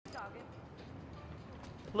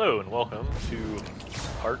Hello and welcome to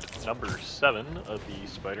part number 7 of the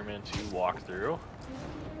Spider-Man 2 walkthrough.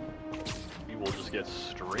 We will just get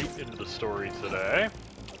straight into the story today.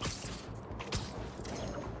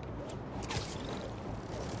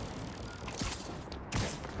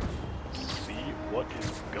 See what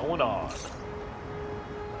is going on.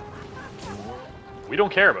 We don't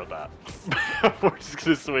care about that. We're just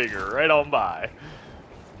gonna swing right on by.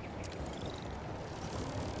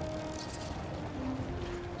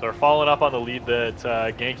 So we're following up on the lead that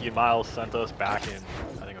Genki and Miles sent us back in,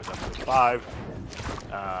 I think it was episode 5.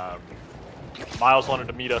 Miles wanted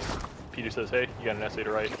to meet us. Peter says, hey, you got an essay to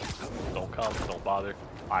write? Don't come, don't bother.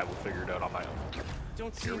 I will figure it out on my own.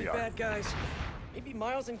 Don't see any bad guys. Maybe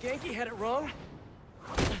Miles and Genki had it wrong?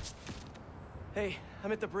 Hey,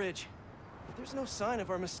 I'm at the bridge. But there's no sign of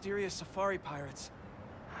our mysterious safari pirates.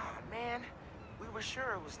 Oh, man. We were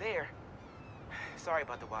sure it was there. Sorry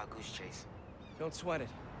about the wild goose chase. Don't sweat it.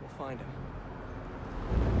 We'll find him.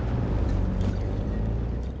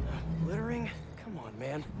 Littering? Come on,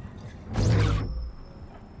 man.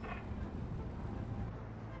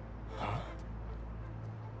 Huh?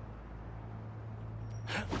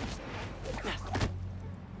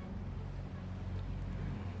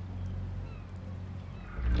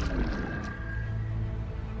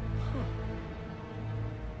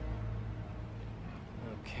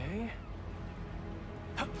 Okay.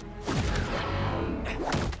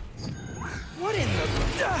 What in the...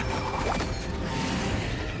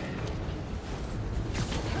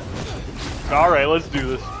 Alright, let's do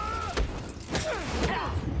this.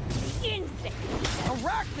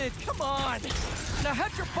 Arachnid, come on! Now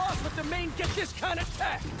how'd your boss let the main get this kind of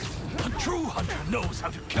tech? A true hunter knows how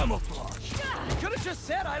to camouflage. You could have just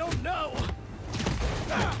said I don't know.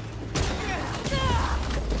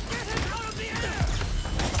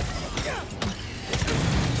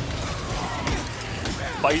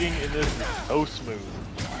 Fighting in this is so smooth.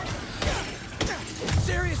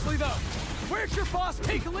 Seriously though, where'd your boss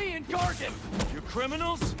take Lee and Gargan? You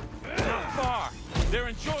criminals? Not far. They're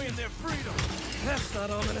enjoying their freedom. That's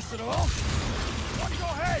not ominous at all. Watch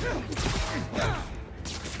your head!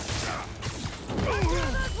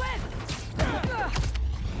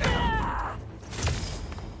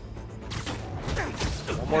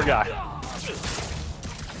 One more guy.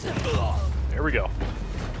 There we go.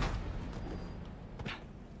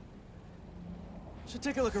 Should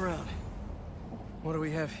take a look around. What do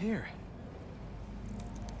we have here?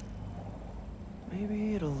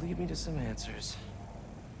 Maybe it'll lead me to some answers.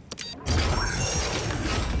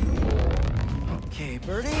 Okay,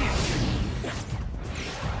 Birdie.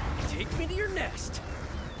 Take me to your nest.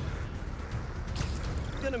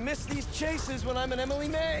 Gonna miss these chases when I'm an Emily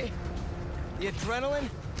May. The adrenaline,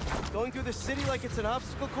 going through the city like it's an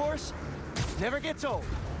obstacle course, never gets old.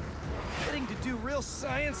 Getting to do real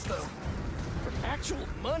science, though. For actual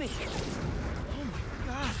money. Oh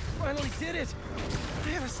my god, finally did it. I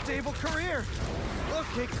have a stable career.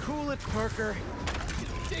 Okay, cool it, Parker.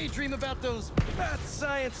 Daydream about those fat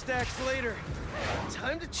science stacks later.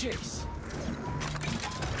 Time to chase.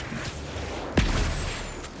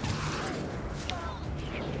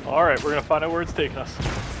 Alright, we're gonna find out where it's taking us.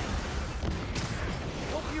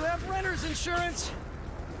 Hope you have renter's insurance.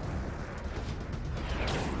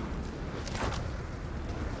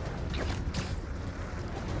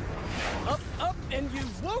 Up, up, and you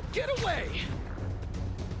won't get away!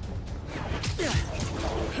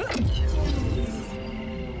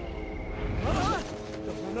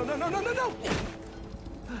 No, no, no, no, no, no!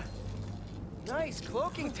 Nice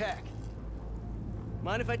cloaking tech.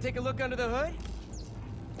 Mind if I take a look under the hood?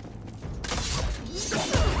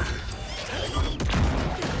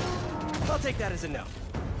 I'll take that as a no.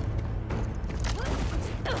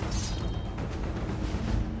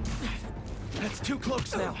 That's 2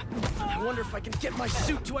 cloaks now. I wonder if I can get my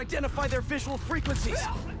suit to identify their visual frequencies.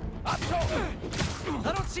 I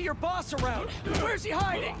don't see your boss around. Where's he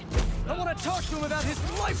hiding? I want to talk to him about his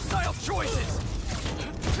lifestyle choices.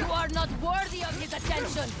 You are not worthy of his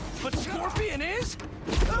attention. But Scorpion is?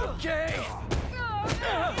 Okay.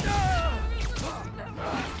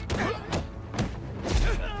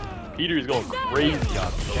 Peter's going crazy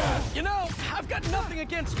on the chat. You know, I've got nothing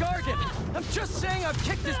against Gargan. I'm just saying I've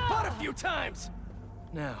kicked his butt a few times.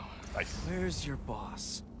 Now, Nice. where's your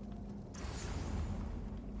boss?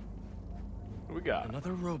 What we got?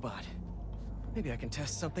 Another robot. Maybe I can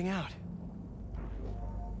test something out.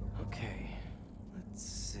 Okay, let's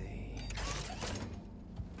see.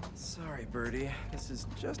 Sorry, Birdie. This is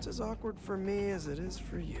just as awkward for me as it is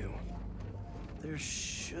for you. There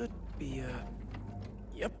should be a...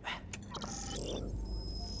 Yep.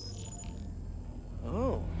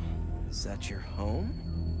 Oh, Is that your home?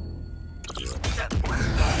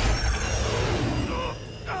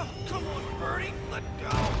 Come on, Bertie, let go!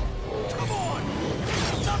 Come on!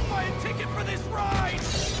 Not buy a ticket for this ride!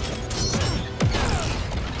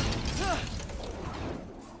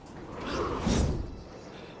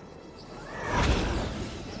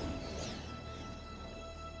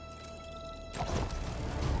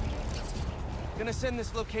 Gonna send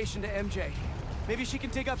this location to MJ. Maybe she can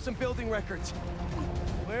dig up some building records.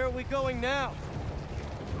 Where are we going now?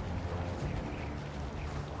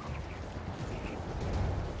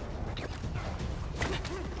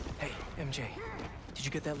 Hey, MJ. Did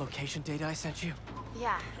you get that location data I sent you?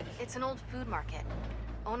 Yeah, it's an old food market.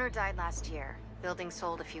 Owner died last year. Building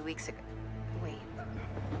sold a few weeks ago. Wait.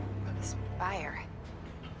 This buyer.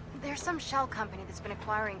 There's some shell company that's been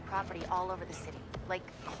acquiring property all over the city. Like,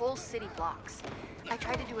 whole city blocks. I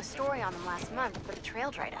tried to do a story on them last month, but the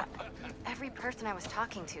trail dried up. Every person I was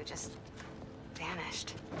talking to just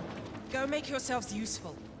vanished. Go make yourselves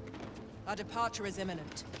useful. Our departure is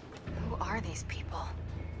imminent. Who are these people?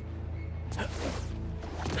 I'm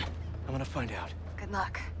gonna find out. Good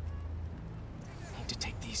luck. Need to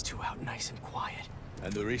take these two out nice and quiet.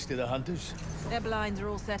 And the rest of the hunters? Their blinds are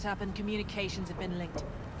all set up and communications have been linked.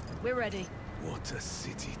 We're ready. What a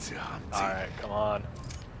city to hunt in. Alright, come on.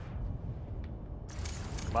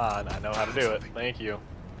 Come on, I know how to do it. Thank you.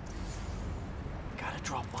 Gotta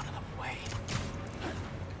drop one of them away.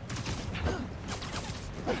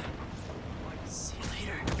 See you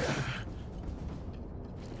later.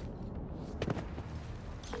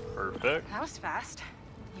 Perfect. That was fast.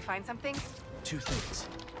 You find something? Two things.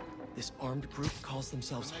 This armed group calls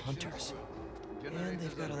themselves Hunters. And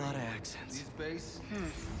they've got a lot of accents.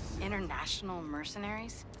 International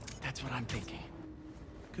mercenaries? That's what I'm thinking.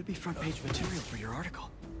 Could be front page material for your article.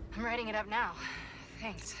 I'm writing it up now.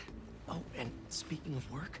 Thanks. Oh, and speaking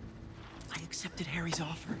of work, I accepted Harry's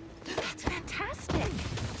offer. That's fantastic.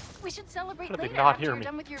 We should celebrate How did they later not after hear you're me?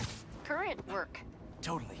 done with your current work.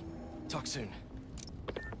 Totally. Talk soon.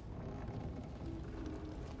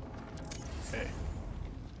 Okay.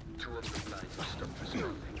 Two of the lines have stopped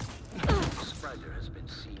responding. A spider has been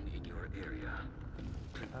seen in your area.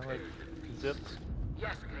 Prepare your Zip pieces.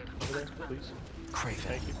 Yes, over there, please. Craven.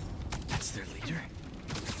 Thank you. That's their leader.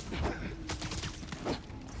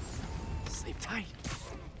 Sleep tight.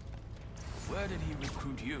 Where did he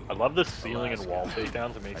recruit you? I love the ceiling and wall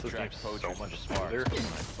takedowns. It makes I this game tracked so poachers much for sparks. smoother. When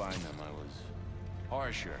I find them, I was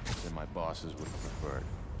harsher than my bosses would have preferred.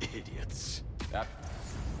 Idiots. That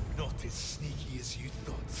Not as sneaky as you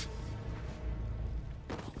thought.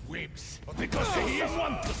 Webs. But because he is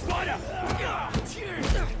one, the spider! I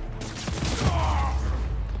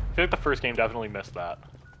feel like the first game definitely missed that.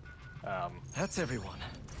 That's everyone.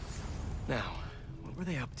 Now, what were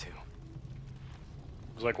they up to?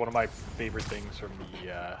 It was like one of my favorite things from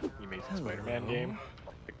the Amazing Spider-Man game,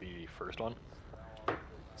 like the first one, was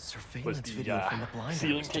Surveillance the video from the blind. I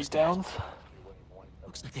ceiling was just takedowns. at.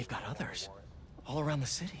 Looks like they've got others. All around the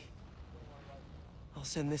city. I'll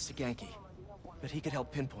send this to Genki. But he could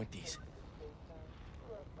help pinpoint these.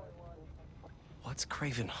 What's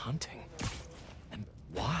Craven hunting? And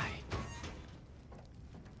why?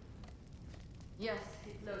 Yes,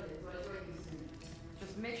 it's loaded. We'll join you soon.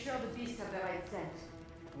 Just make sure the beasts have the right scent.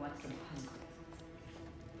 Want some hungry.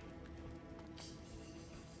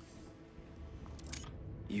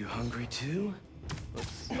 You hungry too? Let's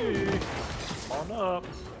see. Come on up.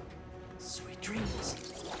 Sweet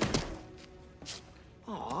dreams.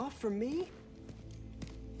 Aw, for me?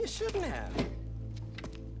 You shouldn't have.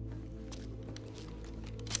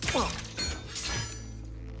 Oh.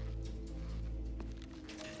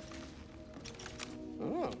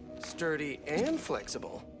 Oh, sturdy and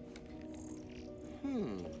flexible.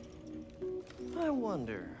 I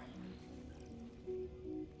wonder.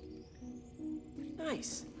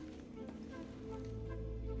 Nice.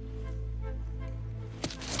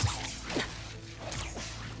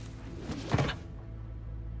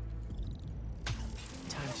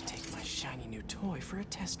 Time to take my shiny new toy for a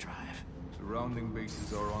test drive. surrounding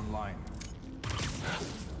bases are online.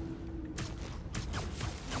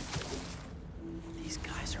 These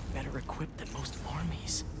guys are better equipped than most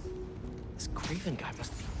armies. This Craven guy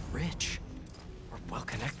must be rich. Or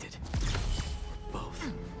well-connected. Or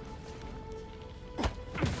both.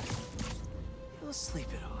 He'll sleep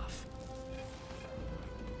it off.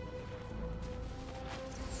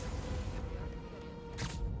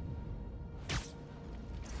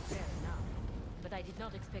 Fair enough. But I did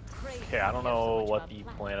not expect Craven. Okay, I don't to care so know much what about the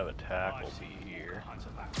plants. plan of attack will be here.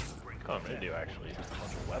 Oh, I'm gonna do actually just a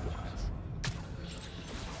bunch of weapons.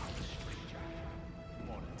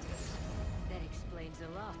 That explains a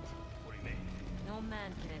lot. me. No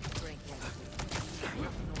man can break it.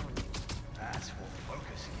 That's what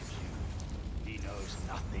Focus gives you. He knows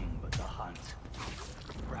nothing but the hunt.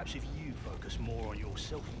 Perhaps if you focus more on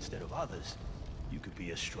yourself instead of others, you could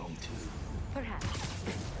be as strong too. Perhaps.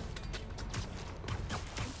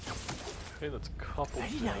 Okay, that's coupled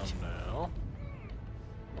down now.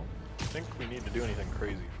 Don't think we need to do anything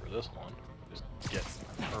crazy for this one. Just get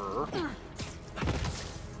her.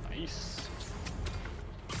 Nice.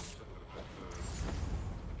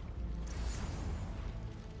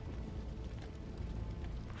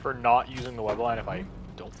 For not using the web line if I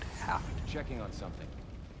don't have to. Checking on something.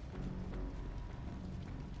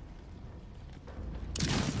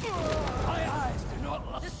 My eyes do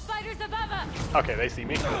not lie. The spiders above us! Okay, they see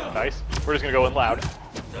me. Nice. We're just gonna go in loud.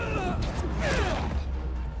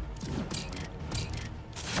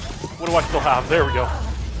 What do I still have? There we go.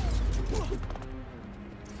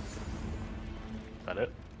 Is that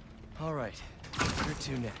it? All right, where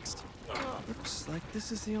to next? Looks like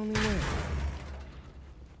this is the only way.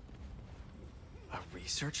 A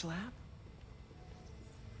research lab?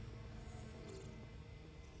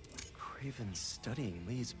 Craven's studying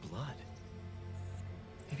Lee's blood.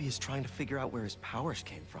 Maybe he's trying to figure out where his powers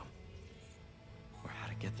came from. Or how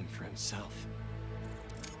to get them for himself.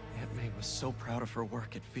 Aunt May was so proud of her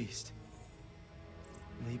work at Feast.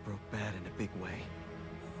 Lee broke bad in a big way.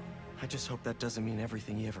 I just hope that doesn't mean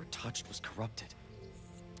everything he ever touched was corrupted.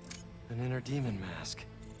 An inner demon mask.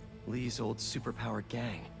 Lee's old superpowered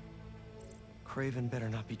gang. Craven better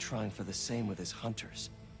not be trying for the same with his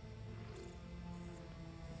hunters.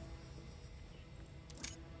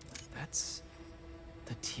 That's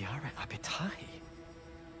the Tiara Apitai.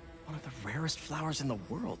 One of the rarest flowers in the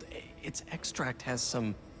world. Its extract has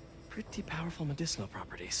some pretty powerful medicinal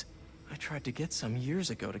properties. I tried to get some years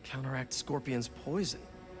ago to counteract Scorpion's poison,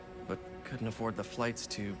 but couldn't afford the flights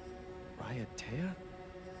to Raiatea?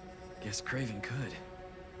 Guess Craven could.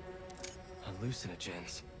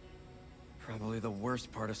 Hallucinogens. Probably the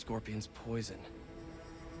worst part of Scorpion's poison.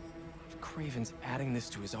 If Craven's adding this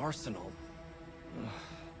to his arsenal...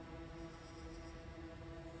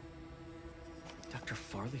 Dr.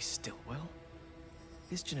 Farley Stillwell?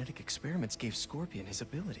 His genetic experiments gave Scorpion his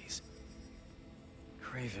abilities.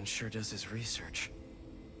 Craven sure does his research.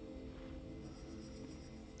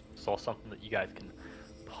 Saw something that you guys can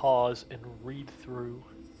pause and read through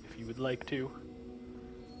if you would like to.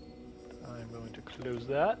 I'm going to close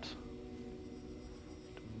that.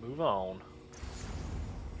 To move on.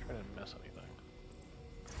 Try to miss anything.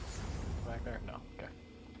 Back there? No. Okay.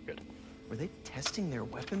 Good. Were they testing their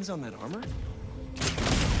weapons on that armor?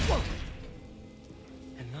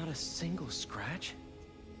 And not a single scratch?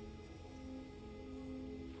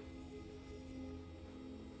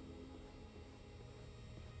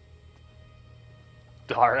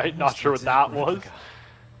 Alright, not sure what that was.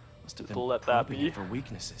 Must have Just been let that probing be. it for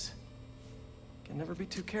weaknesses. Can never be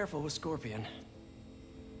too careful with Scorpion.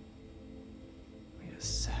 Wait a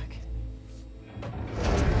sec.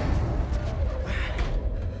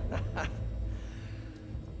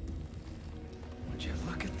 Would you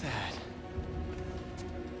look at that?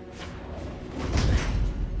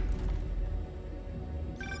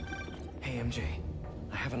 Hey, MJ.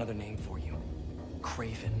 I have another name for you.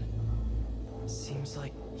 Craven. Seems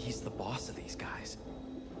like he's the boss of these guys.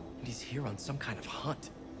 And he's here on some kind of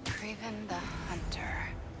hunt. Craven the Hunter.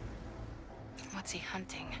 What's he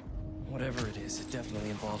hunting? Whatever it is, it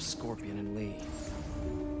definitely involves Scorpion and Lee.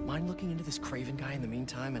 Mind looking into this Craven guy in the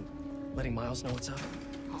meantime and letting Miles know what's up?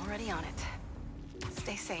 Already on it.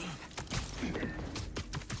 Stay safe. Down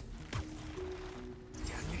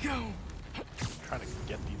you go. Trying to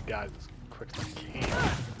get these guys as quick as I can.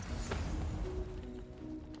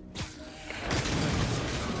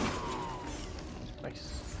 Nice.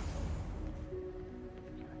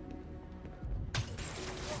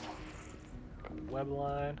 Web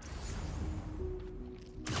line.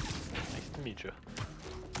 Nice to meet you.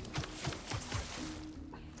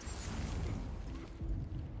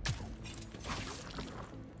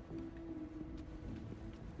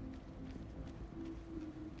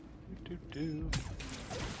 Do.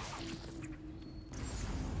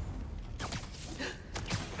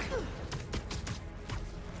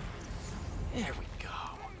 There we go.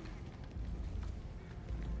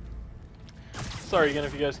 Sorry again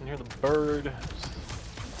if you guys can hear the bird.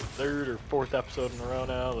 It's the 3rd or 4th episode in a row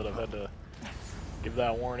now that I've had to give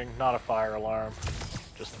that warning. Not a fire alarm,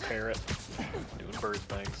 just a parrot doing bird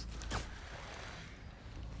things.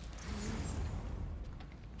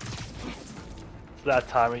 It's that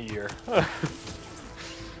time of year. Word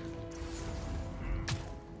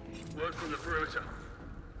from the perimeter.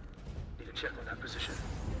 Need to check on that position.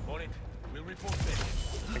 On it. before bed.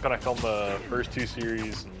 I think when I filmed the first 2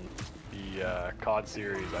 series and the COD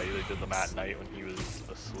series, I either did them at night when he was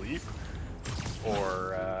asleep,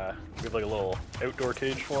 or we have like a little outdoor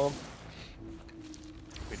cage for him.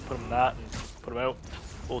 We'd put him in that and put him out.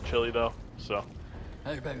 A little chilly though, so.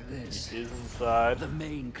 How about this? He is inside. The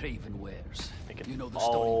main Craven wears. Making You know the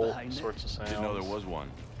all story behind sorts it? of sounds. Didn't know there was one.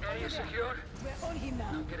 Area secure? We're on him now.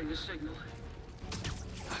 I'm getting a signal.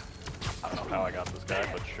 I don't know how I got this guy,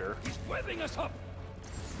 but sure. He's webbing us up.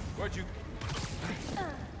 Where'd you?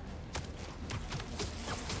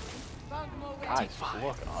 Guys,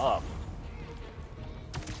 look up.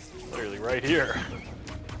 Literally right here.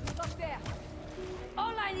 Stop there.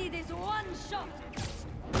 All I need is one shot.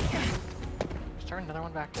 Is there another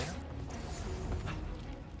one back there?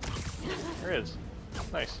 There is.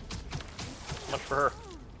 Nice. Much for her.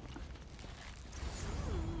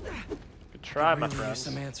 Good try, my Really use friends.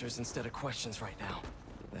 some answers instead of questions right now.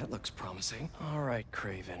 That looks promising. All right,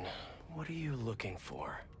 Craven. What are you looking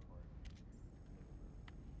for?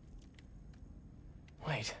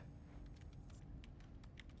 Wait.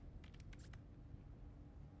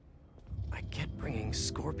 I get bringing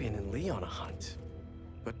Scorpion and Lee on a hunt,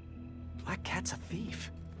 but Black Cat's a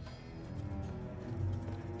thief.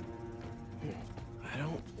 I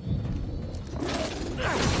don't...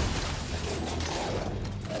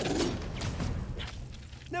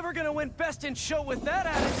 Never gonna win best in show with that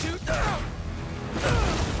attitude.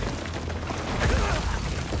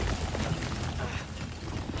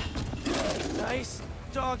 Nice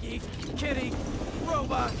doggy, kitty,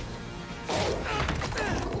 robot.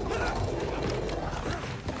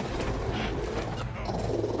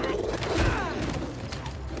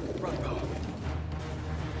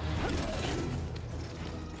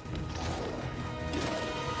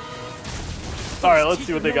 Alright, let's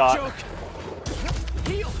see what they got. Joke.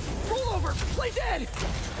 Heal! Roll over! Play dead!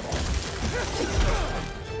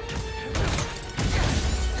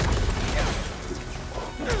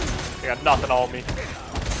 They got nothing on me.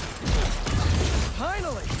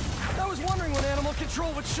 Finally! I was wondering when animal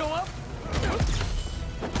control would show up.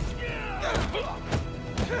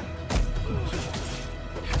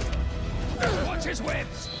 Watch his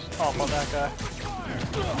webs. Oh, on that guy.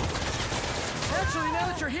 Actually, now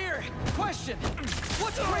that you're here, question.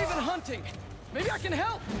 What's Craven hunting? Maybe I can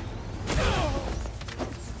help.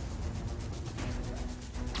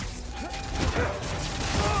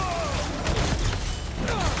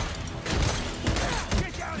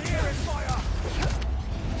 Get down here and fire.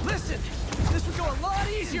 Listen, this would go a lot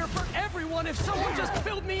easier for everyone if someone just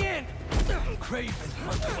filled me in. Craven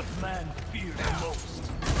hunts what man fears the most.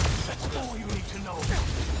 That's all you need to know.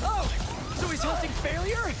 Oh, so he's hunting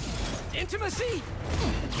failure? Intimacy?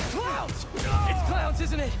 Clowns! It's clowns,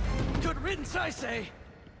 isn't it? Good riddance, I say.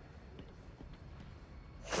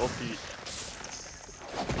 Go Pete.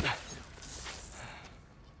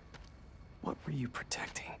 What were you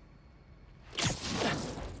protecting?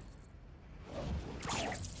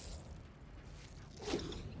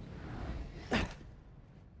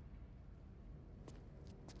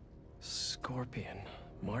 Scorpion,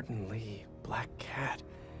 Martin Lee, Black Cat.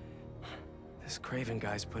 This Craven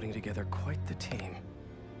guy's putting together quite the team.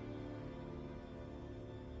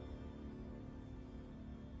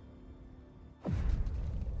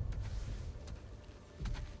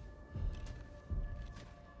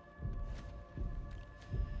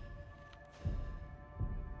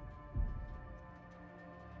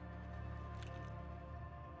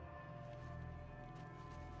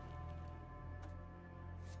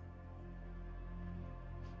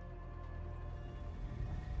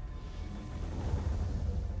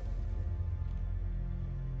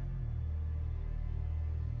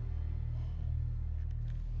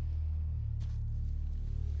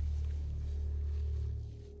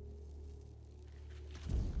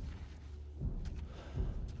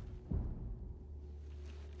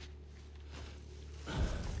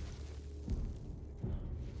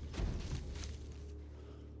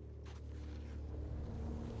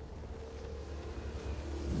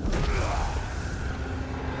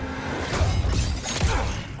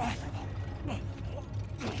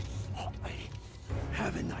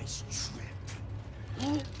 Have a nice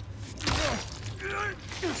trip.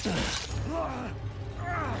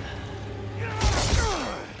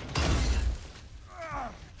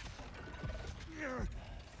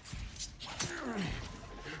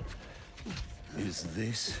 Is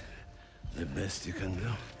this the best you can do?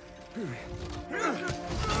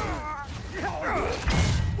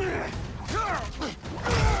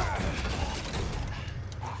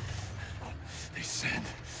 They said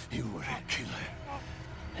you were a killer.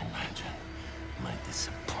 Imagine my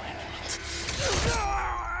disappointment.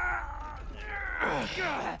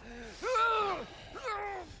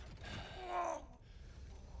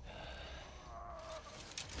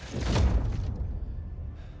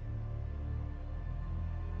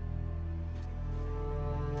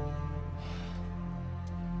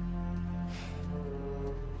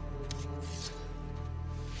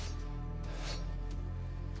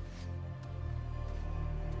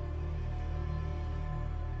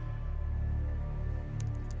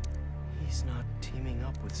 He's not teaming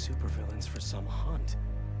up with supervillains for some hunt.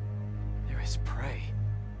 They're his prey.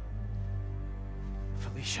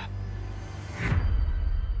 Felicia.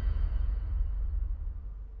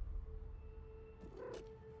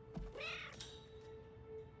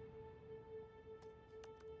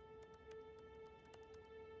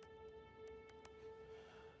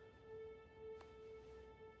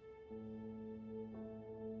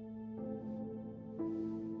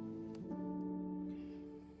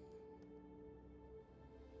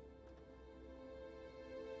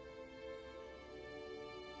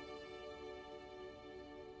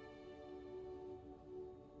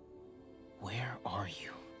 Where are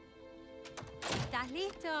you? ¿Estás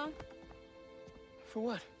listo? For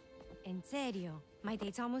what? En serio? My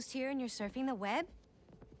date's almost here and you're surfing the web?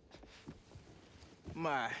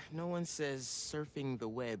 No one says surfing the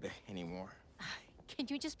web anymore. Can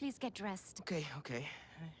you just please get dressed? Okay, okay.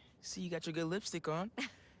 See, you got your good lipstick on.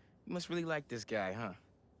 You must really like this guy, huh?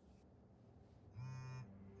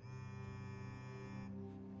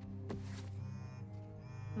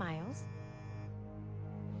 Miles?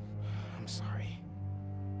 I'm sorry.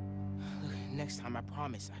 Look, next time, I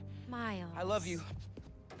promise. Miles. I love you.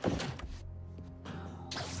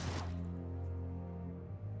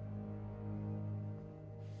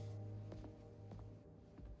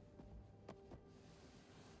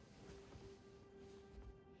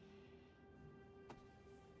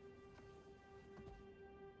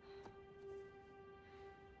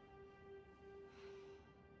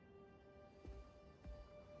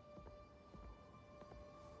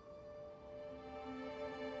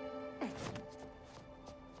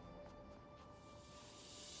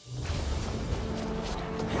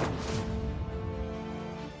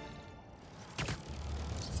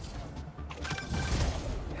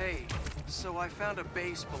 Hey, so I found a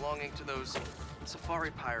base belonging to those safari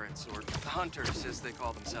pirates, or the hunters as they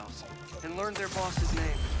call themselves, and learned their boss's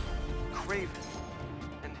name, Kraven.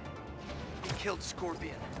 And he killed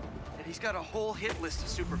Scorpion. And he's got a whole hit list of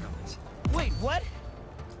supervillains. Wait, what?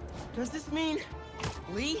 Does this mean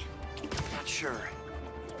Lee? Not sure.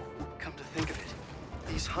 Come to think of it,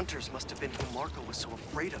 these hunters must have been who Marco was so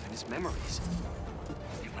afraid of in his memories.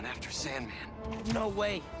 They went after Sandman. No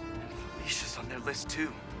way. Felicia's on their list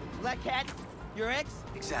too. Black Cat? Your ex?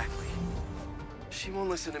 Exactly. She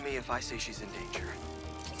won't listen to me if I say she's in danger.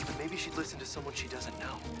 But maybe she'd listen to someone she doesn't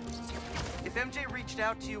know. If MJ reached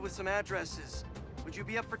out to you with some addresses, would you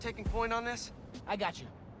be up for taking point on this? I got you.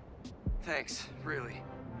 Thanks, really.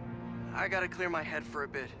 I gotta clear my head for a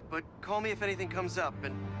bit, but call me if anything comes up,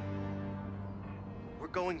 and... we're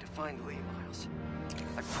going to find Lee, Miles.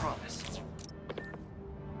 I promise.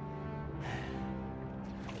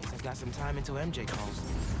 I've got some time until MJ calls.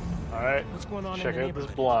 Alright, what's going on check in the out this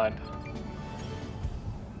neighborhood? blind.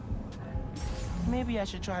 Maybe I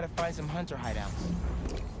should try to find some hunter hideouts.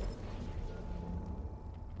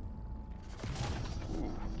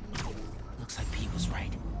 Looks like Pete was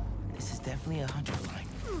right. This is definitely a hunter line.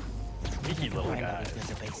 Sneaky little guy.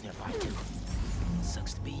 There's a base nearby too.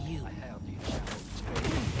 Sucks to be you. I heard you shout.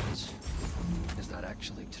 Is that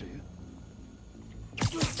actually true?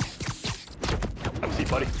 Have a seat,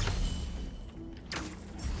 buddy.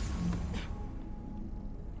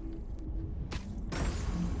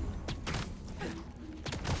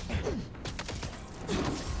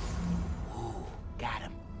 Ooh, got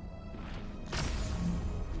him.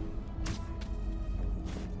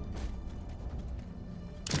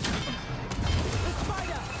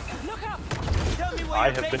 Look up! Tell me where I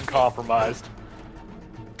your have base been is. compromised.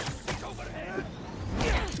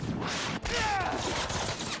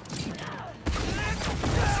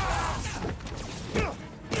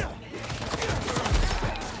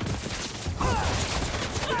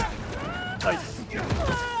 Nice.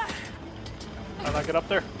 How do I get up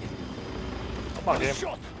there? Come on, game.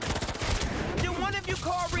 Did one of you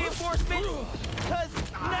call reinforcements? Cause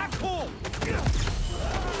not cool.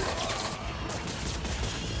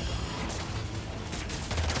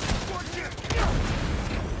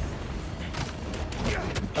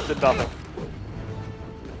 That did nothing.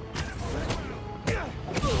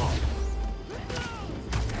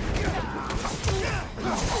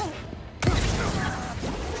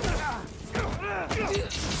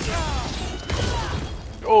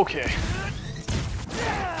 Okay.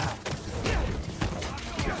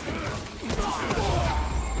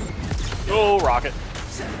 Oh, rocket.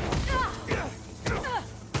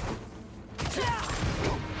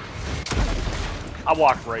 I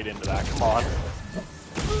walked right into that. Come on.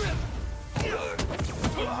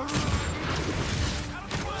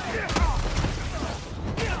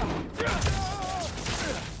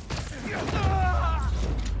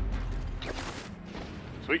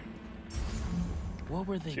 Sweet. What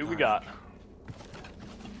were they? See what we got.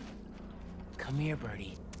 Come here,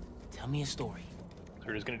 Birdie. Tell me a story. So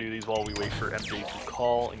we're just gonna do these while we wait for MJ to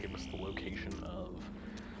call and give us the location of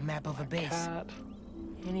Map of a base. cat.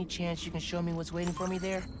 Any chance you can show me what's waiting for me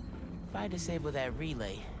there? If I disable that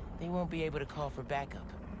relay, they won't be able to call for backup.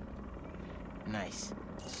 Nice.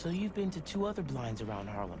 So you've been to 2 other blinds around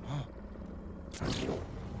Harlem, huh?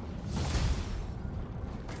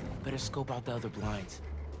 Better scope out the other blinds.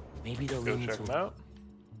 Maybe they'll Go lead me check to them out.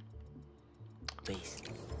 base.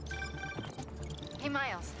 Hey,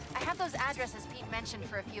 Miles. I have those addresses Pete mentioned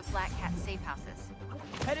for a few Black Cat safe houses.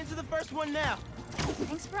 Head into the first one now.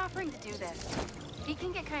 Thanks for offering to do this. Pete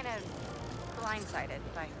can get kind of blindsided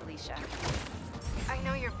by Felicia. I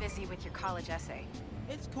know you're busy with your college essay.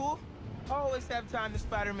 It's cool. I always have time to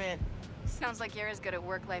Spider-Man. Sounds like you're as good at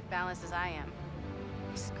work-life balance as I am.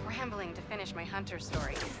 I'm scrambling to finish my Hunter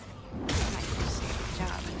story. I might just save my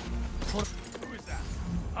job. Who is that?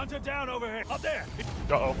 Hunter down over here. Up there.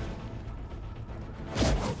 Uh-oh.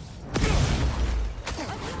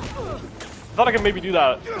 I thought I could maybe do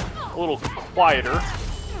that a little quieter.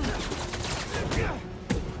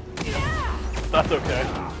 That's okay.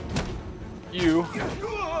 You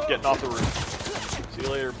getting off the roof. See you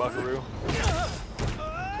later, buckaroo.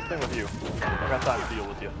 Same with you. I got time to deal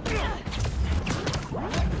with you.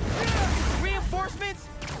 Reinforcements?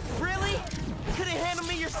 Really? Couldn't handle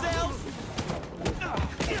me yourselves?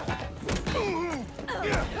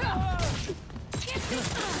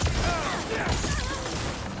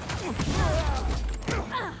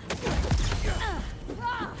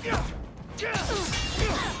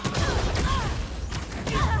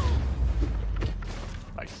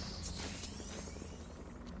 Nice.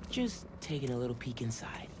 Just taking a little peek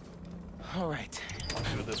inside. All right. See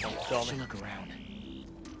what this one will tell me. Look around.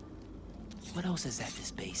 What else is at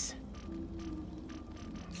this base?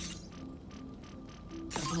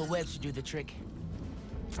 A couple of webs should do the trick.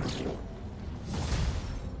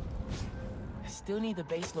 I still need the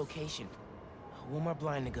base location. One more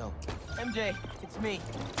blind to go. MJ, it's me.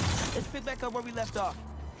 Let's pick back up where we left off.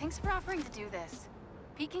 Thanks for offering to do this.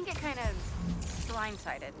 Pete can get kind of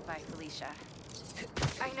blindsided by Felicia.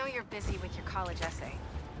 I know you're busy with your college essay.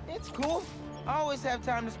 It's cool. I always have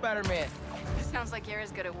time to Spider-Man. Sounds like you're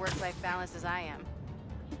as good at work-life balance as I am.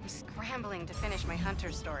 I'm scrambling to finish my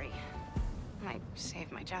Hunter story. Might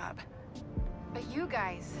save my job. But you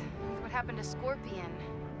guys, what happened to Scorpion,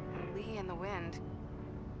 and Lee and the Wind?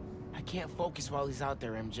 I can't focus while he's out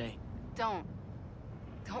there, MJ. Don't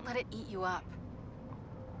let it eat you up.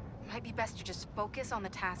 Might be best to just focus on the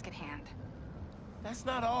task at hand. That's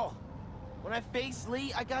not all. When I faced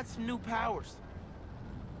Lee, I got some new powers.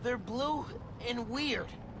 They're blue and weird.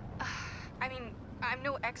 I mean, I'm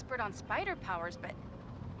no expert on spider powers, but...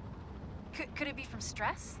 Could it be from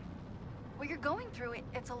stress? What you're going through,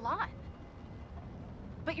 it's a lot.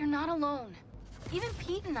 But you're not alone. Even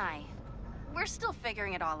Pete and I, we're still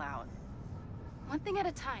figuring it all out. One thing at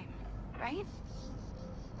a time, right?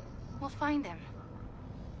 We'll find him.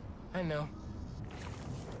 I know.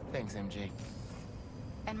 Thanks, MJ.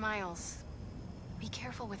 And Miles, be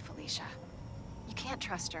careful with Felicia. You can't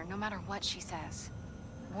trust her, no matter what she says.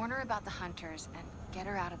 Warn her about the Hunters and get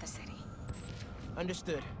her out of the city.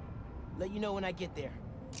 Understood. Let you know when I get there.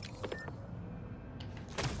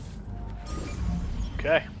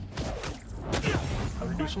 Okay. Time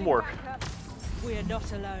to do some work. We are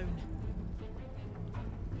not alone.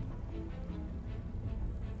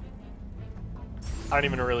 I don't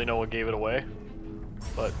even really know what gave it away,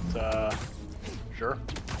 but sure.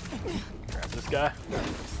 Grab this guy.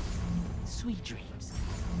 Sweet dreams.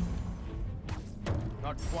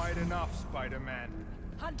 Not quite enough, Spider-Man.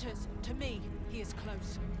 Hunters, to me, he is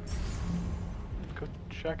close. Go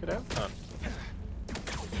check it out, then.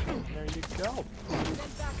 There you go.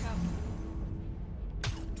 Send backup.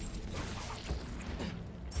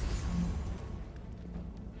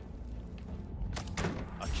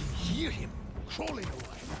 I can hear him crawling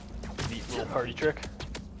away. Neat little party trick.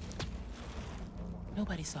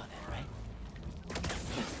 Nobody saw that, right?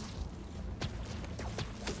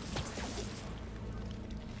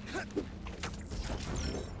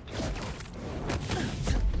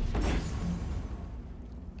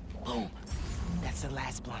 Boom. That's the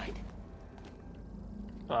last blind.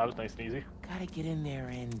 Oh, that was nice and easy. Gotta get in there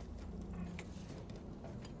and...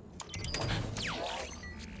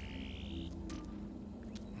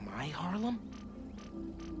 My Harlem?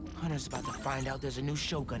 Hunter's about to find out there's a new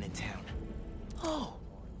Shogun in town. Oh,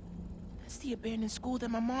 that's the abandoned school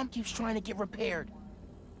that my mom keeps trying to get repaired.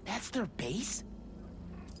 That's their base?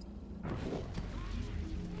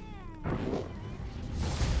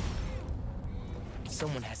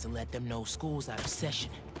 Someone has to let them know school's out of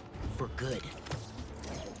session. For good.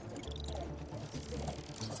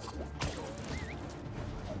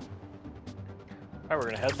 Alright,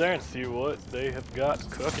 we're gonna head there and see what they have got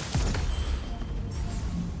cooking.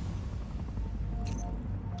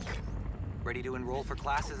 Ready to enroll for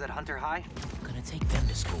classes at Hunter High? I'm gonna take them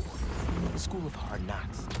to school. The School of Hard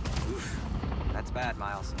Knocks. Oof. That's bad,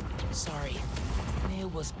 Miles. Sorry. It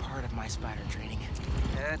was part of my spider training.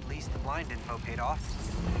 At least the blind info paid off.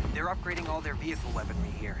 They're upgrading all their vehicle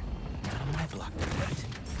weaponry here. Not on my block, they're not.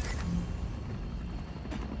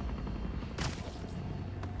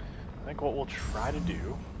 I think what we'll try to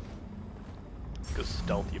do is go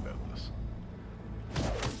stealthy about this.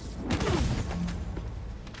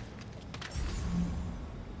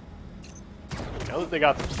 Now that they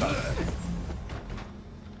got some stuff.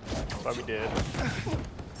 That's what we did.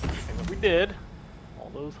 And what we did. All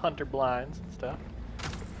those hunter blinds and stuff.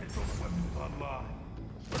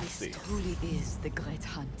 Let's see. This truly is the great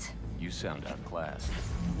hunt. You sound outclassed.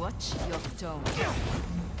 Watch your tone.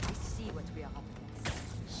 We see what we are up against.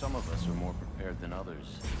 Some of us are more prepared than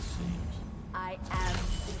others, it seems. I am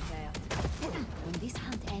prepared. When this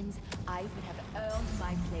hunt ends, I will have earned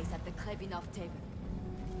my place at the Krevinov table.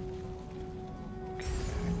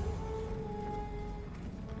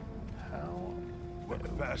 But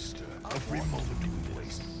faster. Every moment we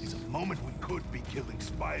waste is a moment we could be killing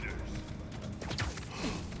spiders.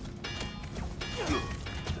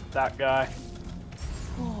 That guy.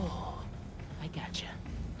 Oh, I gotcha.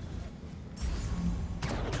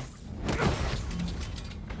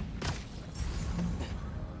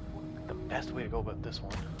 The best way to go about this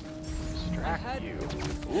one. Distract you.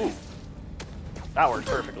 Ooh. That worked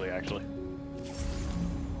perfectly, actually.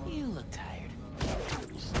 You look tired.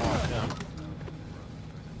 Slow it down.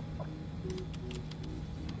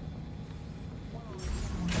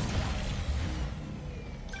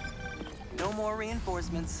 No more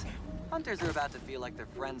reinforcements. Hunters are about to feel like their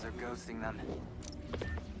friends are ghosting them.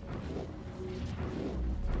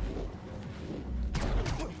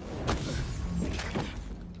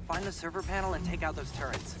 Find the server panel and take out those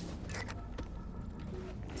turrets.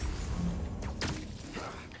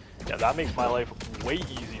 Yeah, that makes my life way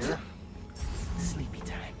easier. Sleepy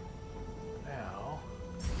time. Now,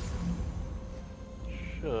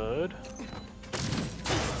 should...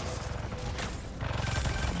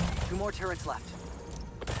 2 more turrets left.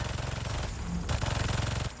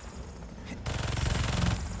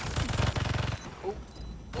 Oh,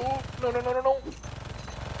 oh, no, no, no, no, no.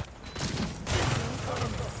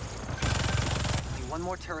 Only 1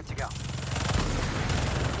 more turret to go.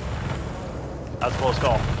 That's a close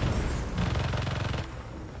call.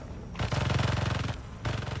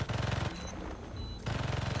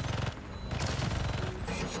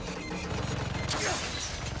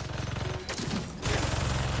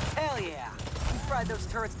 Hell yeah! You fried those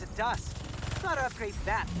turrets to dust. Gotta upgrade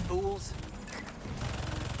that, fools.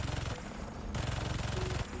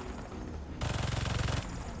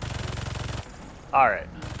 Alright.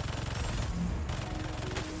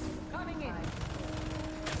 Coming in.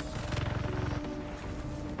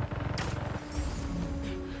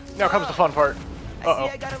 Now comes the fun part. Uh-oh. I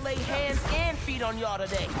see I gotta lay hands and feet on y'all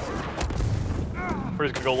today. We're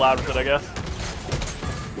just gonna go loud with it, I guess.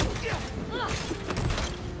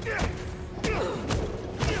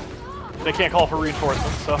 They can't call for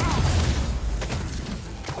reinforcements, so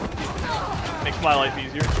makes my life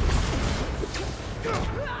easier.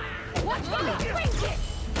 Watch for the spring kick!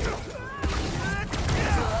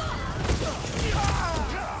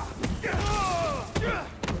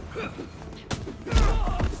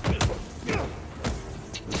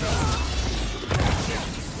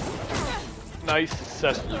 Nice,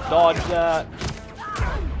 successfully dodged that.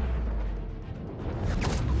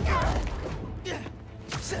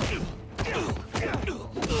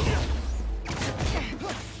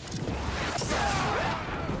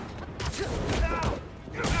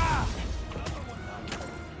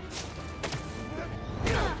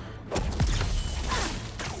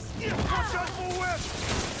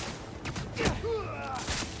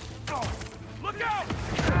 Look out!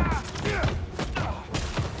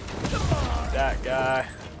 That guy.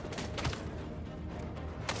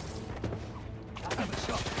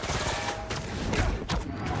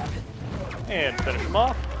 And finish him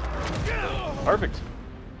off. Perfect.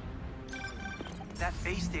 That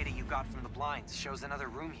base data you got from the blinds shows another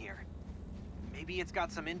room here. Maybe it's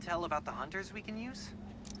got some intel about the hunters we can use?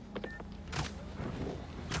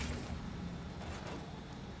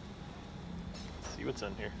 See what's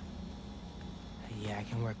in here. Yeah, I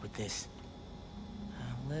can work with this.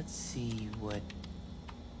 Let's see what...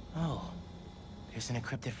 Oh, there's an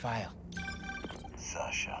encrypted file.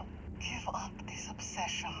 Sasha, give up this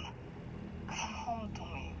obsession. Come home to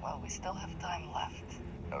me while we still have time left.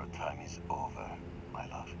 Our time is over, my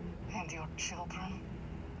love. And your children?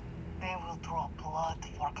 They will draw blood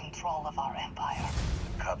for control of our empire.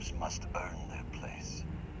 The cubs must earn their place,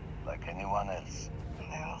 like anyone else.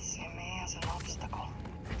 They will see me as an obstacle.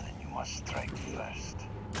 Then you must strike first.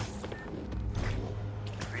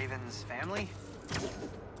 Raven's family?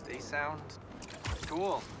 They sound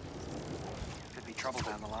cool. Could be trouble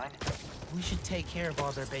down the line. We should take care of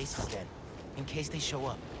all their bases then, in case they show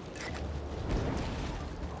up.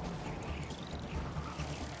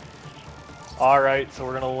 Alright, so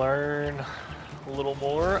we're gonna learn a little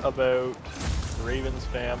more about Raven's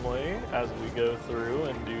family as we go through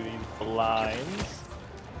and do these blinds.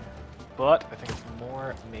 But I think it's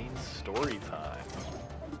more main story time.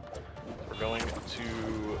 We're going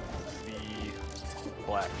to see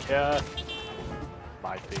Black Cat,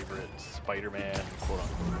 my favorite Spider-Man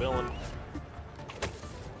quote-unquote villain.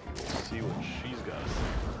 We'll see what she's got to say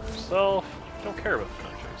for herself. Don't care about the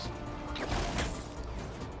countries.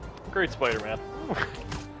 Great Spider-Man.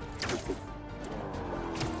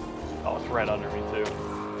 Oh, it's right under me too.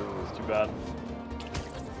 It's too bad.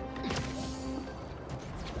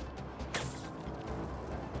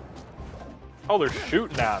 Oh, they're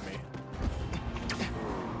shooting at me.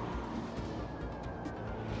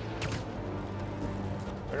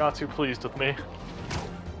 They're not too pleased with me.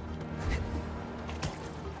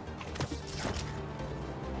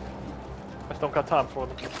 I just don't got time for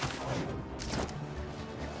them.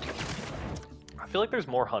 I feel like there's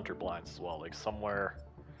more hunter blinds as well, like somewhere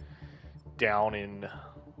down in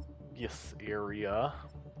this area.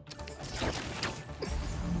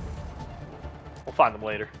 We'll find them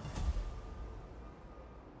later.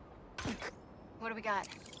 What do we got?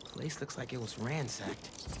 Place looks like it was ransacked.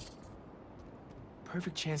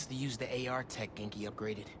 Perfect chance to use the AR tech Genki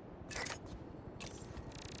upgraded.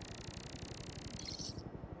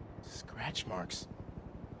 Scratch marks.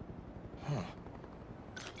 Huh.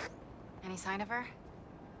 Any sign of her?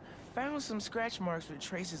 Found some scratch marks with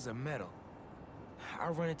traces of metal.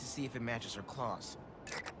 I'll run it to see if it matches her claws.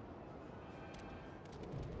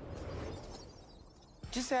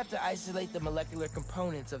 Just have to isolate the molecular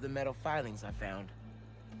components of the metal filings I found.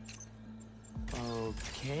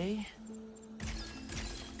 Okay.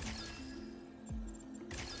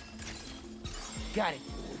 Got it.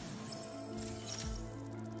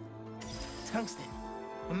 Tungsten.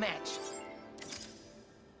 A match.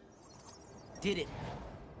 Did it.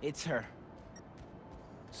 It's her.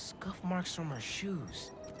 Scuff marks from her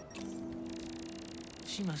shoes.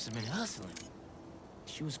 She must have been hustling.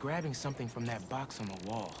 She was grabbing something from that box on the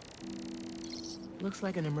wall. Looks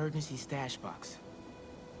like an emergency stash box,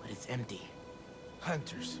 but it's empty.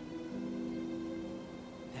 Hunters.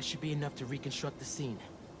 That should be enough to reconstruct the scene.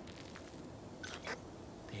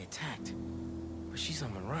 They attacked, but she's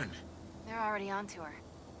on the run. They're already onto her.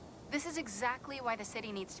 This is exactly why the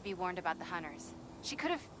city needs to be warned about the hunters. She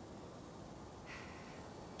could have...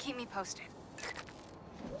 Keep me posted.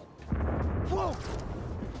 Whoa!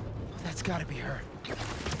 That's gotta be her.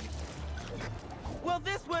 Well,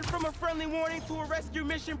 this went from a friendly warning to a rescue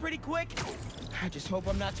mission pretty quick. I just hope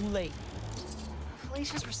I'm not too late.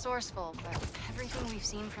 Felicia's resourceful, but everything we've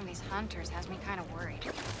seen from these hunters has me kind of worried.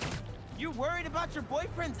 You're worried about your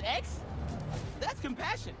boyfriend's ex? That's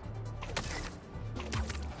compassion.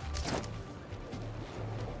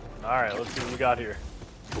 Alright, let's see what we got here.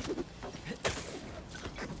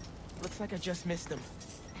 Looks like I just missed them.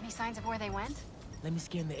 Any signs of where they went? Let me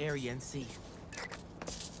scan the area and see.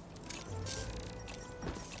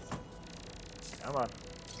 Come on.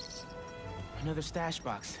 Another stash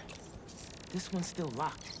box. This one's still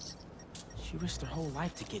locked. She risked her whole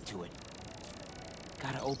life to get to it.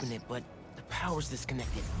 Gotta open it, but the power's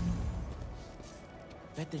disconnected.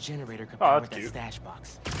 Bet the generator could power that stash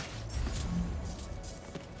box.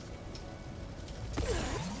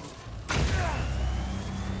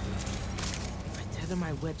 If I tether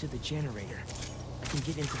my web to the generator, I can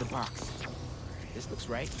get into the box. This looks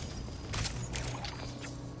right.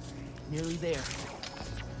 Nearly there.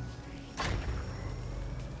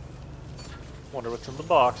 Wonder what's in the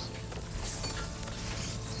box.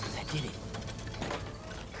 I did it.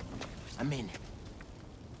 I'm in.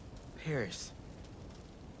 Paris.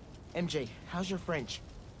 MJ, how's your French?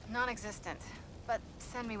 Non-existent, but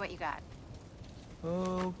send me what you got.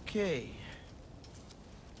 Okay.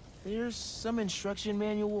 There's some instruction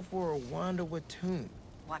manual for a wand of Watoon.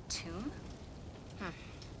 Watoon?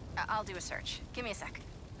 I'll do a search. Give me a sec.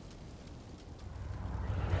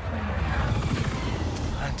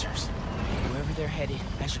 Hunters. Wherever they're headed,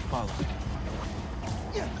 I should follow.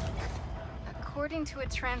 According to a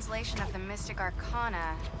translation of the Mystic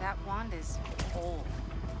Arcana, that wand is old.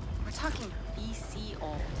 We're talking BC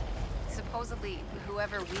old. Supposedly,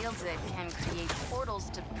 whoever wields it can create portals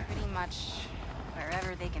to pretty much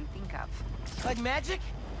wherever they can think of. Like magic?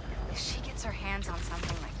 If she gets her hands on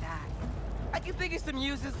something like that. I can think of some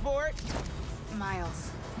uses for it.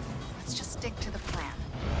 Miles, let's just stick to the plan.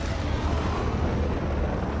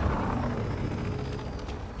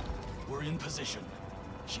 We're in position.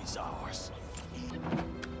 She's ours.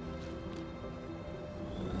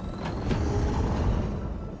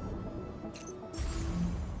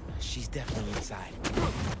 She's definitely inside.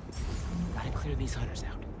 Gotta clear these hunters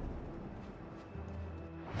out.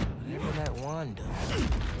 Whatever that wand does,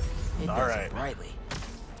 it does it brightly.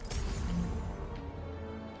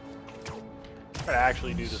 Try to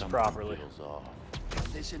actually do this properly.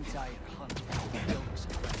 This entire hunt will be built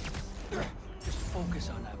surprise. Just focus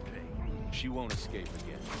on that prey. She won't escape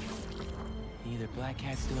again. Either Black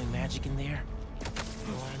Cat's doing magic in there,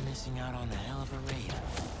 or I'm missing out on a hell of a raid.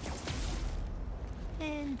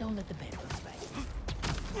 And don't let the bedbugs bite.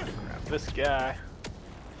 Grab this guy.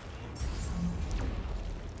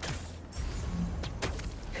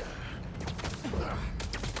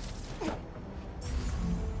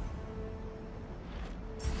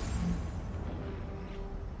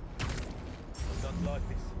 Don't like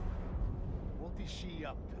this. What is she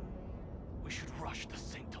up to? We should rush the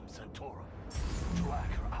Sanctum Sanctorum. Drag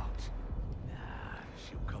her out. Nah,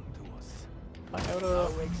 she'll come to us. I go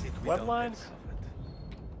to web lines?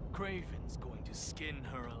 Craven's going to skin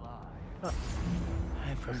her alive. Huh.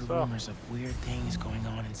 I've heard rumors of weird things going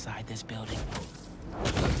on inside this building.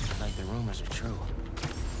 Like the rumors are true.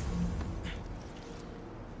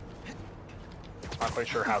 Not quite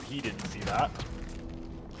sure how he didn't see that.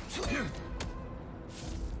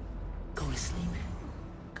 Go to sleep.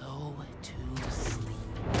 Go to sleep.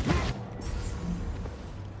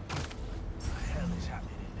 What the hell is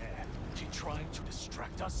happening in there? She trying to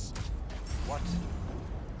distract us? What?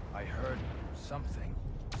 I heard something.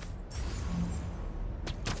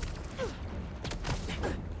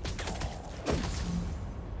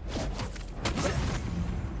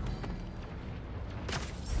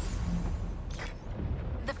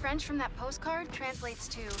 The French from that postcard translates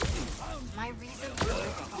to, my reason for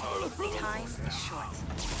living. Time is short.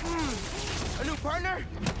 A new partner?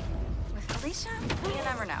 With Felicia, you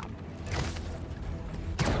never know.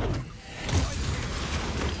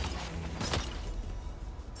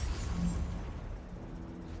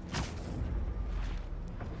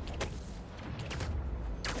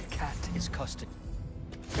 The cat is custody.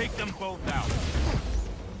 Take them both out.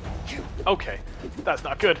 Okay, that's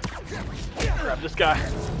not good. Grab this guy.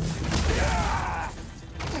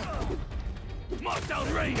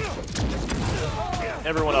 Markdown range.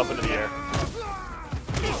 Everyone up into the air.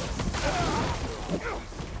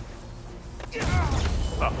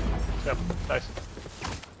 Oh, yep, nice.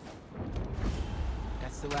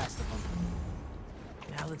 That's the last of them.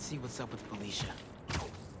 Now let's see what's up with Felicia.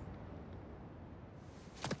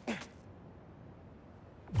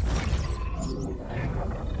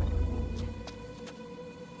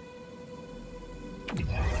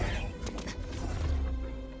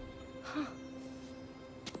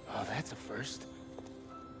 Oh, that's a first.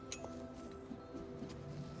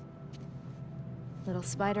 Little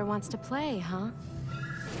spider wants to play, huh?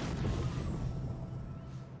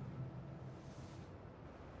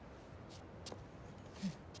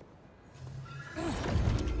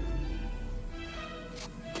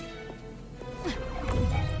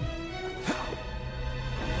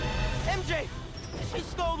 MJ! She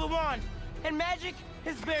stole the wand! And magic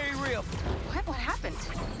is very real. What happened?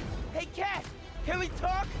 Hey, Cat! Can we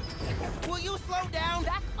talk? Will you slow down?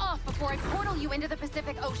 Back off before I portal you into the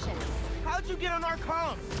Pacific Ocean. How'd you get on our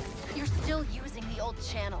comms? You're still using the old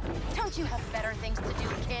channel. Don't you have better things to do,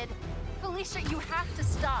 kid? Felicia, you have to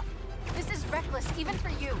stop. This is reckless, even for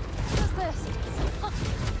you. Who's this?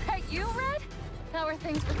 That you, Red? How are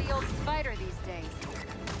things with the old spider these days?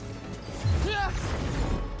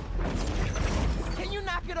 Can you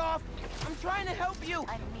knock it off? I'm trying to help you.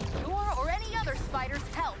 I need your or any other spider's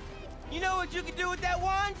help. You know what you can do with that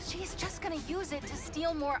wand? She's just gonna use it to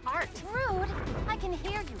steal more art. Rude. I can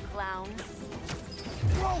hear you, clowns.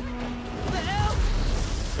 Whoa! What the hell?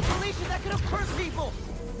 Felicia, that could have hurt people!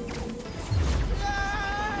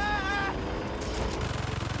 Ah!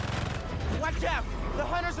 Watch out! The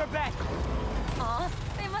hunters are back! Aw,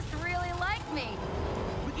 they must must really like me.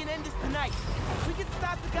 We can end this tonight. We can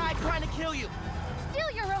stop the guy trying to kill you. Steal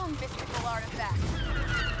your own mystical artifact.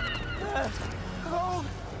 Cold.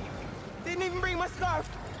 Didn't even bring my scarf.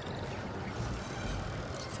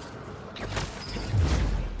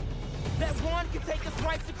 That wand can take us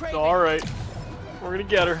right to Kraven. All right, we're gonna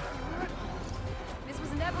get her. This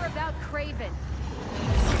was never about Kraven.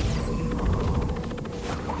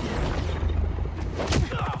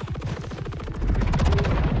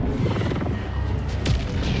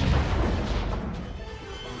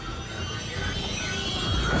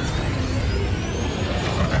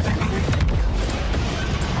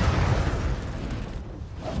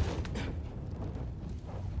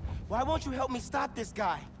 Why won't you help me stop this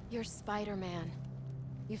guy? You're Spider-Man.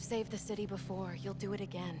 You've saved the city before. You'll do it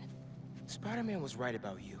again. Spider-Man was right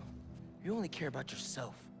about you. You only care about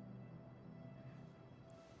yourself.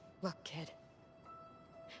 Look, kid.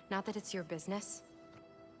 Not that it's your business.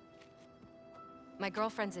 My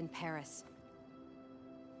girlfriend's in Paris.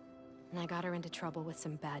 And I got her into trouble with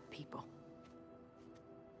some bad people.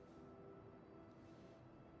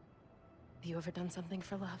 Have you ever done something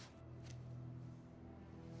for love?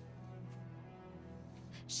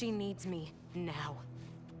 She needs me now.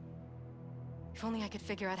 If only I could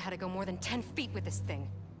figure out how to go more than 10 feet with this thing.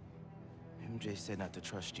 MJ said not to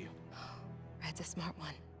trust you. Red's a smart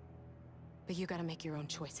one. But you gotta make your own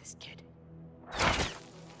choices, kid.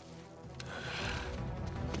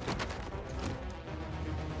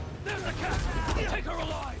 There's the cat! Take her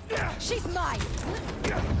alive! She's mine!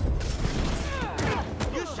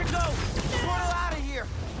 You should go! Portal out of here!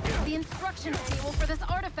 The instruction manual for this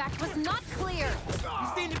artifact was not clear! You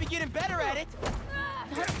seem to be getting better at it!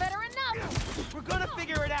 Not better enough! We're gonna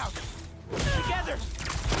figure it out! Together!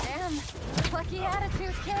 Damn, lucky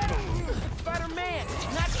attitude, kid! Spider-Man,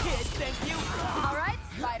 not kid, thank you! Alright,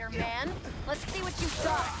 Spider-Man. Let's see what you've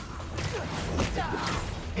got.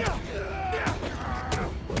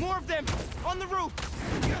 More of them! On the roof!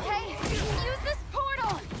 Hey, use this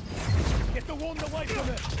portal! Get the wand away from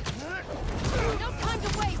it! No time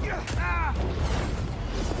to waste!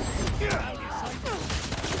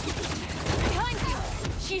 Behind you!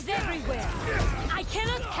 She's everywhere! I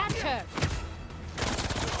cannot catch her!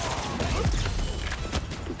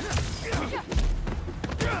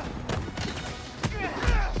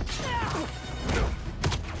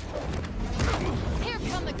 Here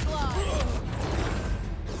come the claws!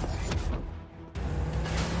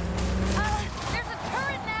 There's a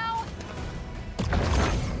turret now!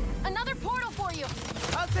 Another portal for you!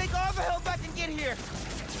 I'll take all the help I can get here!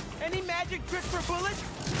 Any magic tricks for bullets?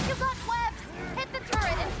 You got webs! Hit the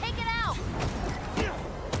turret and take it out!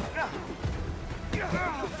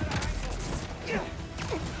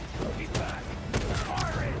 He's back!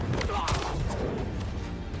 Fire it!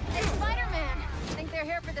 Hey, Spider-Man! Think they're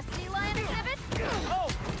here for the sea lion exhibit? Oh!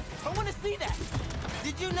 I want to see that!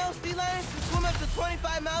 Did you know sea lions can swim up to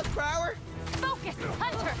 25 miles per hour? Focus!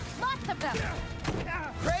 Hunter! Lots of them!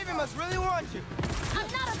 Kraven must really want you! I'm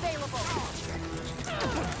not available!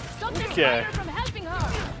 Stop the Okay. spider from helping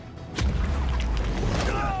her!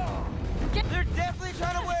 They're definitely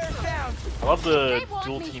trying to wear us down! I love the They want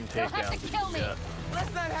dual me. team They'll have to takedowns. kill me. Yeah.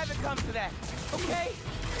 Let's not have it come to that, okay?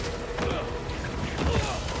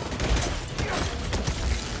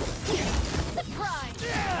 Surprise!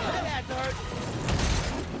 That had to hurt.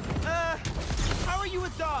 How are you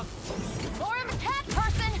with dogs? Or I'm a cat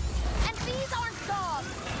person, and these aren't dogs!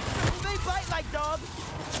 They bite like dogs.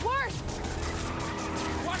 Worse!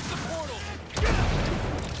 Watch the portal!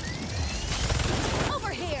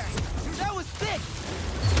 Over here! That was sick!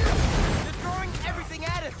 They're throwing everything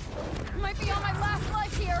at us! Might be on my last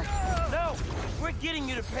life here! No! We're getting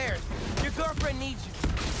you to Paris. Your girlfriend needs you.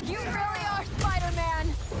 You really are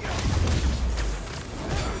Spider-Man!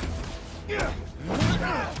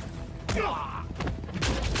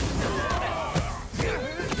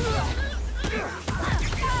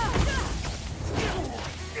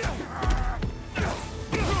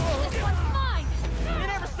 This one's mine! They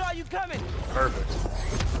never saw you coming! Perfect.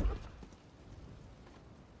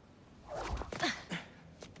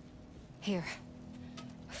 Here.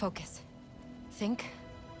 Focus. Think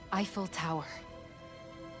Eiffel Tower.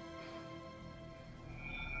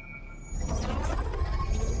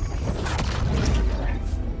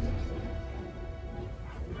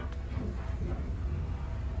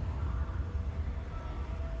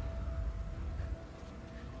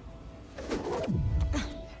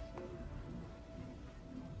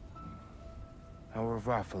 Au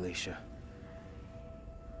revoir, Felicia.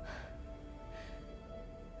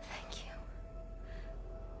 Thank you.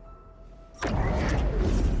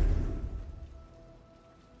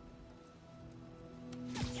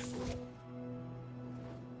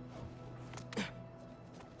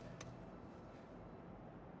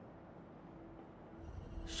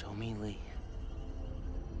 Show me Lee.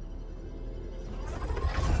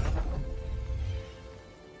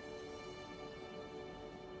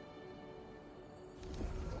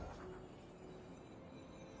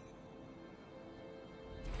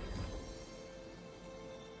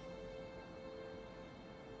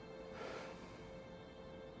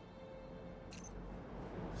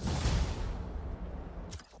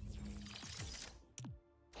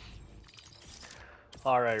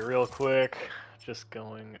 Alright, real quick, just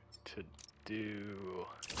going to do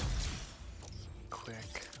some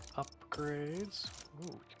quick upgrades. Ooh, we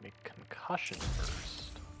can make concussion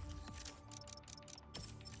first.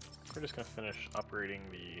 We're just going to finish upgrading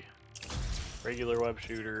the regular web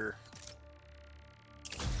shooter.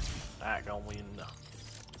 That going.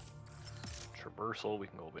 Traversal, we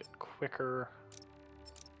can go a bit quicker.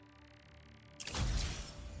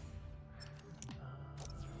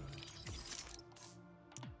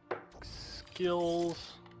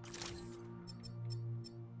 Skills.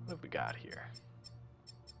 What have we got here?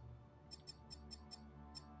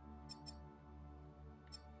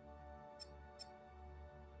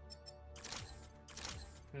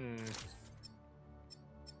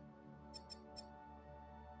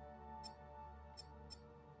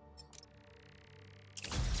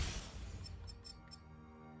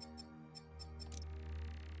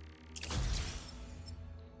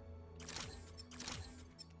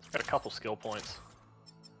 Got a couple skill points.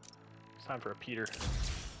 It's time for a Peter. There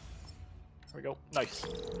we go. Nice.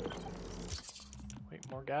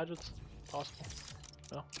 Wait, more gadgets? Possible?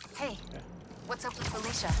 No? Hey, okay. What's up with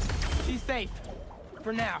Felicia? She's safe.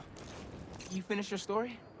 For now. You finished your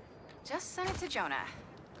story? Just send it to Jonah.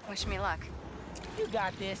 Wish me luck. You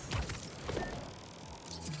got this.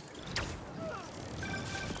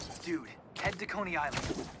 Dude, head to Coney Island.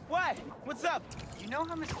 What? What's up? You know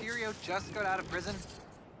how Mysterio just got out of prison?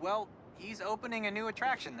 Well, he's opening a new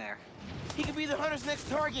attraction there. He could be the Hunter's next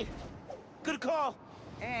target. Good call.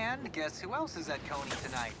 And guess who else is at Coney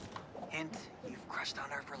tonight? Hint, you've crushed on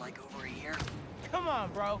her for like over a year. Come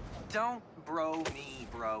on, bro. Don't bro me,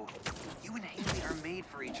 bro. You and Hailey are made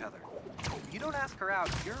for each other. If you don't ask her out,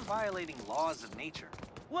 you're violating laws of nature.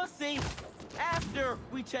 We'll see. After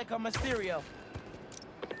we check on Mysterio.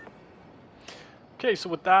 Okay, so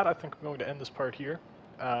with that, I think I'm going to end this part here.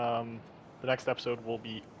 The next episode will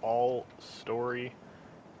be all story,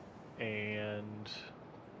 and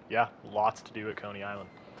yeah, lots to do at Coney Island.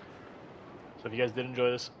 So if you guys did enjoy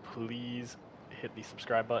this, please hit the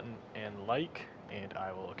subscribe button and like, and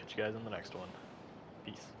I will catch you guys in the next one.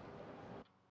 Peace.